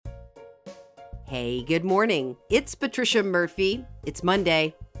Hey, good morning. It's Patricia Murphy. It's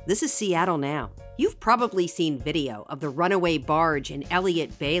Monday. This is Seattle Now. You've probably seen video of the runaway barge in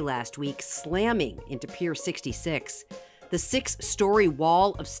Elliott Bay last week slamming into Pier 66. The 6-story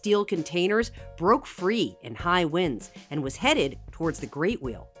wall of steel containers broke free in high winds and was headed towards the Great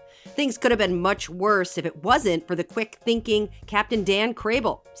Wheel. Things could have been much worse if it wasn't for the quick-thinking Captain Dan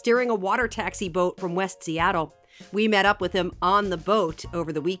Crable, steering a water taxi boat from West Seattle. We met up with him on the boat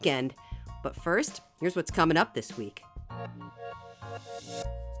over the weekend. But first, here's what's coming up this week.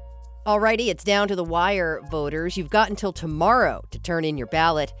 Alrighty, it's down to the wire, voters. You've got until tomorrow to turn in your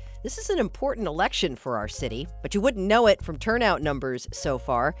ballot. This is an important election for our city, but you wouldn't know it from turnout numbers so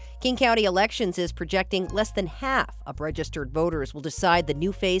far. King County Elections is projecting less than half of registered voters will decide the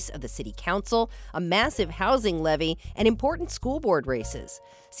new face of the city council, a massive housing levy, and important school board races.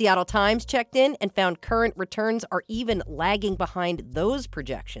 Seattle Times checked in and found current returns are even lagging behind those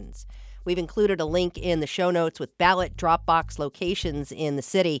projections. We've included a link in the show notes with ballot drop box locations in the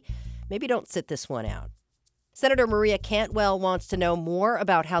city. Maybe don't sit this one out. Senator Maria Cantwell wants to know more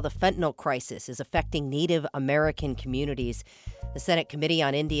about how the fentanyl crisis is affecting Native American communities. The Senate Committee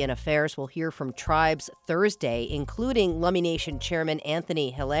on Indian Affairs will hear from tribes Thursday, including Lummi Nation Chairman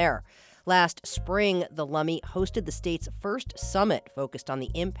Anthony Hilaire. Last spring, the Lummi hosted the state's first summit focused on the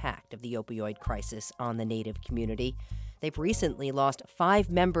impact of the opioid crisis on the Native community. They've recently lost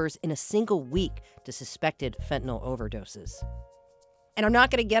 5 members in a single week to suspected fentanyl overdoses. And I'm not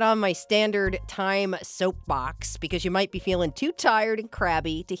going to get on my standard time soapbox because you might be feeling too tired and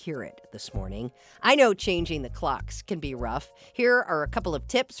crabby to hear it this morning. I know changing the clocks can be rough. Here are a couple of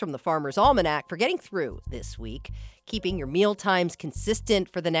tips from the Farmer's Almanac for getting through this week. Keeping your meal times consistent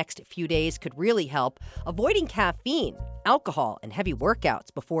for the next few days could really help. Avoiding caffeine, alcohol, and heavy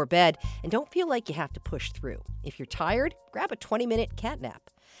workouts before bed. And don't feel like you have to push through. If you're tired, grab a 20-minute cat nap.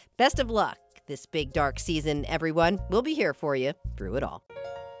 Best of luck this big dark season, everyone. We'll be here for you through it all.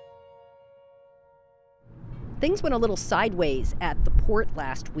 Things went a little sideways at the port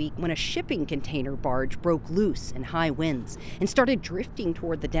last week when a shipping container barge broke loose in high winds and started drifting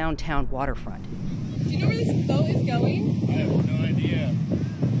toward the downtown waterfront. Do you know where this boat is going? I have no idea.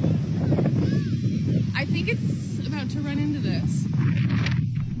 I think it's about to run into this.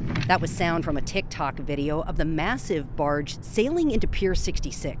 That was sound from a TikTok video of the massive barge sailing into Pier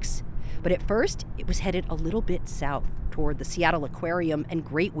 66. But at first, it was headed a little bit south toward the Seattle Aquarium and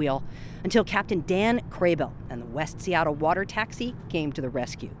Great Wheel until Captain Dan Crable and the West Seattle water taxi came to the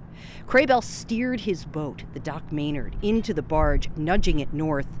rescue. Crable steered his boat, the Doc Maynard, into the barge, nudging it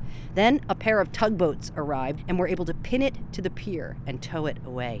north. Then a pair of tugboats arrived and were able to pin it to the pier and tow it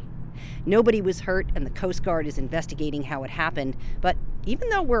away. Nobody was hurt, and the Coast Guard is investigating how it happened. But even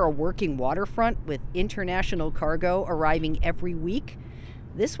though we're a working waterfront with international cargo arriving every week,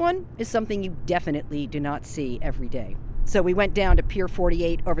 this one is something you definitely do not see every day. So we went down to Pier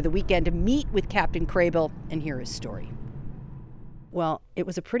 48 over the weekend to meet with Captain Crable and hear his story. Well, it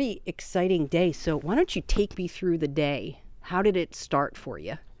was a pretty exciting day, so why don't you take me through the day? How did it start for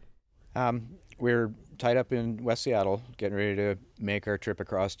you? We're tied up in West Seattle, getting ready to make our trip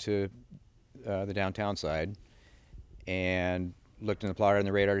across to the downtown side, and looked in the plotter and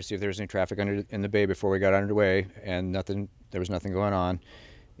the radar to see if there was any traffic in the bay before we got underway, and there was nothing going on.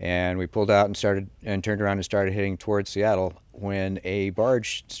 And we pulled out and turned around and started heading towards Seattle when a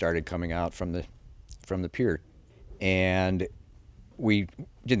barge started coming out from the pier. And we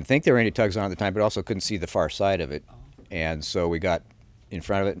didn't think there were any tugs on at the time, but also couldn't see the far side of it. And so we got in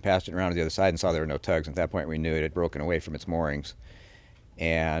front of it and passed it around to the other side and saw there were no tugs. At that point, we knew it had broken away from its moorings.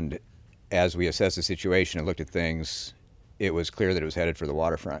 And as we assessed the situation and looked at things, it was clear that it was headed for the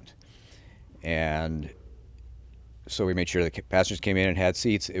waterfront. And so we made sure the passengers came in and had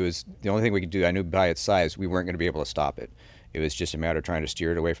seats. It was the only thing we could do. I knew by its size we weren't going to be able to stop it. It was just a matter of trying to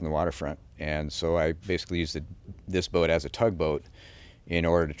steer it away from the waterfront. And so I basically used this boat as a tugboat in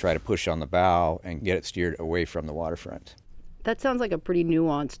order to try to push on the bow and get it steered away from the waterfront. That sounds like a pretty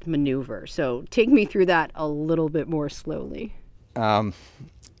nuanced maneuver. So take me through that a little bit more slowly.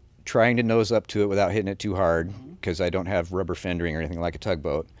 Trying to nose up to it without hitting it too hard, because I don't have rubber fendering or anything like a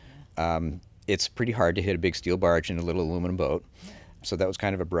tugboat. It's pretty hard to hit a big steel barge in a little aluminum boat. So that was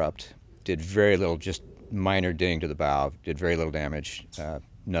kind of abrupt. Did very little, just minor ding to the bow. Did very little damage,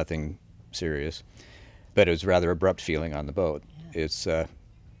 nothing serious. But it was rather abrupt feeling on the boat. Yeah. It's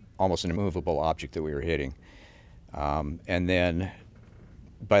almost an immovable object that we were hitting. And then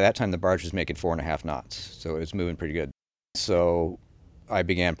by that time the barge was making 4.5 knots, so it was moving pretty good. So I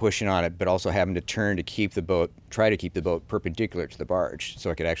began pushing on it, but also having to try to keep the boat perpendicular to the barge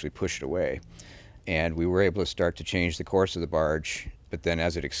so I could actually push it away. And we were able to start to change the course of the barge, but then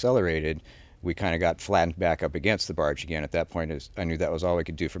as it accelerated, we kind of got flattened back up against the barge again. At that point, I knew that was all we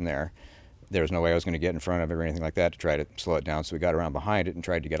could do from there. There was no way I was going to get in front of it or anything like that to try to slow it down. So we got around behind it and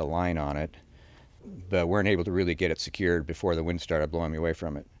tried to get a line on it, but weren't able to really get it secured before the wind started blowing me away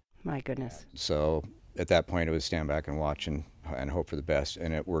from it. My goodness. So at that point, it was stand back and watch and hope for the best,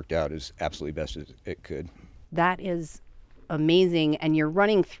 and it worked out as absolutely best as it could. That is amazing, and you're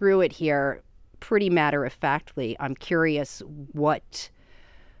running through it here pretty matter-of-factly. I'm curious what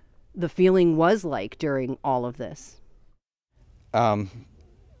the feeling was like during all of this.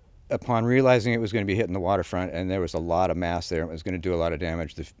 Upon realizing it was going to be hitting the waterfront and there was a lot of mass there and it was going to do a lot of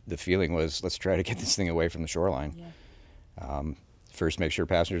damage, the feeling was, let's try to get this thing away from the shoreline. Yeah. First, make sure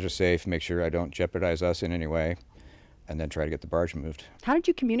passengers are safe, make sure I don't jeopardize us in any way, and then try to get the barge moved. How did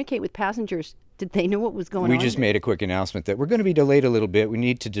you communicate with passengers? Did they know what was going on? We just made a quick announcement that we're going to be delayed a little bit. We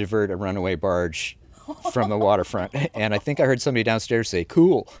need to divert a runaway barge from the waterfront. And I think I heard somebody downstairs say,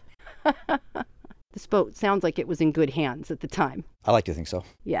 cool. This boat sounds like it was in good hands at the time. I like to think so.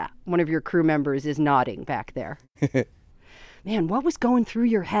 Yeah, one of your crew members is nodding back there. Man, what was going through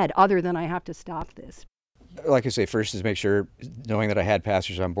your head other than I have to stop this? Like I say, first is make sure, knowing that I had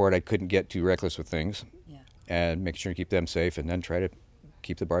passengers on board, I couldn't get too reckless with things. Yeah. And make sure to keep them safe and then try to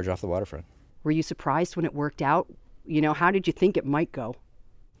keep the barge off the waterfront. Were you surprised when it worked out? You know, how did you think it might go?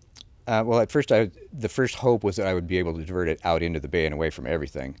 Well, at first, the first hope was that I would be able to divert it out into the bay and away from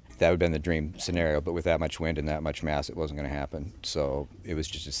everything. That would have been the dream scenario, but with that much wind and that much mass, it wasn't going to happen. So it was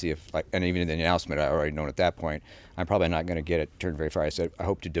just to see if, and even in the announcement, I already known at that point, I'm probably not going to get it turned very far. I said, I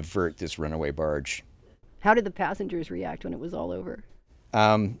hope to divert this runaway barge. How did the passengers react when it was all over?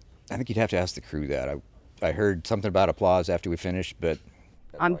 I think you'd have to ask the crew that. I heard something about applause after we finished, but...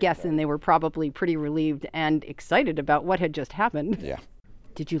 I'm guessing they were probably pretty relieved and excited about what had just happened. Yeah.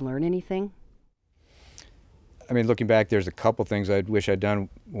 Did you learn anything? I mean, looking back, there's a couple things I wish I'd done.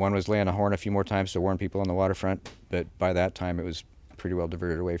 One was laying a horn a few more times to warn people on the waterfront, but by that time it was pretty well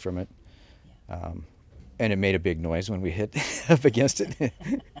diverted away from it. And it made a big noise when we hit up against it.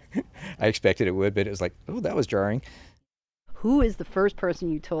 I expected it would, but it was like, oh, that was jarring. Who is the first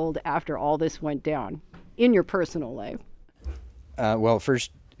person you told after all this went down in your personal life? Well,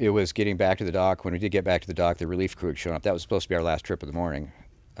 first it was getting back to the dock. When we did get back to the dock, the relief crew had shown up. That was supposed to be our last trip of the morning,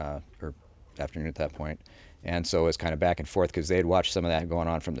 or afternoon at that point. And so it was kind of back and forth because they had watched some of that going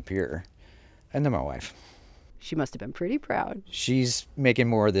on from the pier. And then my wife. She must have been pretty proud. She's making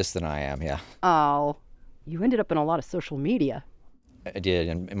more of this than I am, yeah. Oh, you ended up in a lot of social media. I did,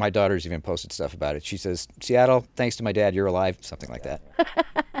 and my daughter's even posted stuff about it. She says, Seattle, thanks to my dad, you're alive, something like that.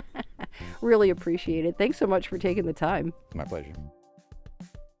 Really appreciate it. Thanks so much for taking the time. My pleasure.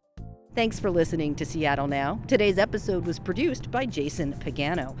 Thanks for listening to Seattle Now. Today's episode was produced by Jason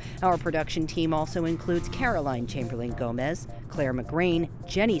Pagano. Our production team also includes Caroline Chamberlain Gomez, Claire McGrain,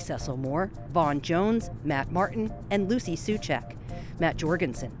 Jenny Cecil Moore, Vaughn Jones, Matt Martin, and Lucy Suchek. Matt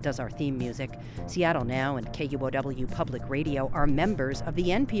Jorgensen does our theme music. Seattle Now and KUOW Public Radio are members of the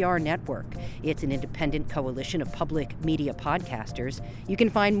NPR network. It's an independent coalition of public media podcasters. You can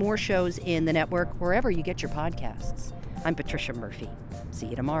find more shows in the network wherever you get your podcasts. I'm Patricia Murphy. See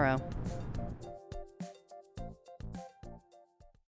you tomorrow.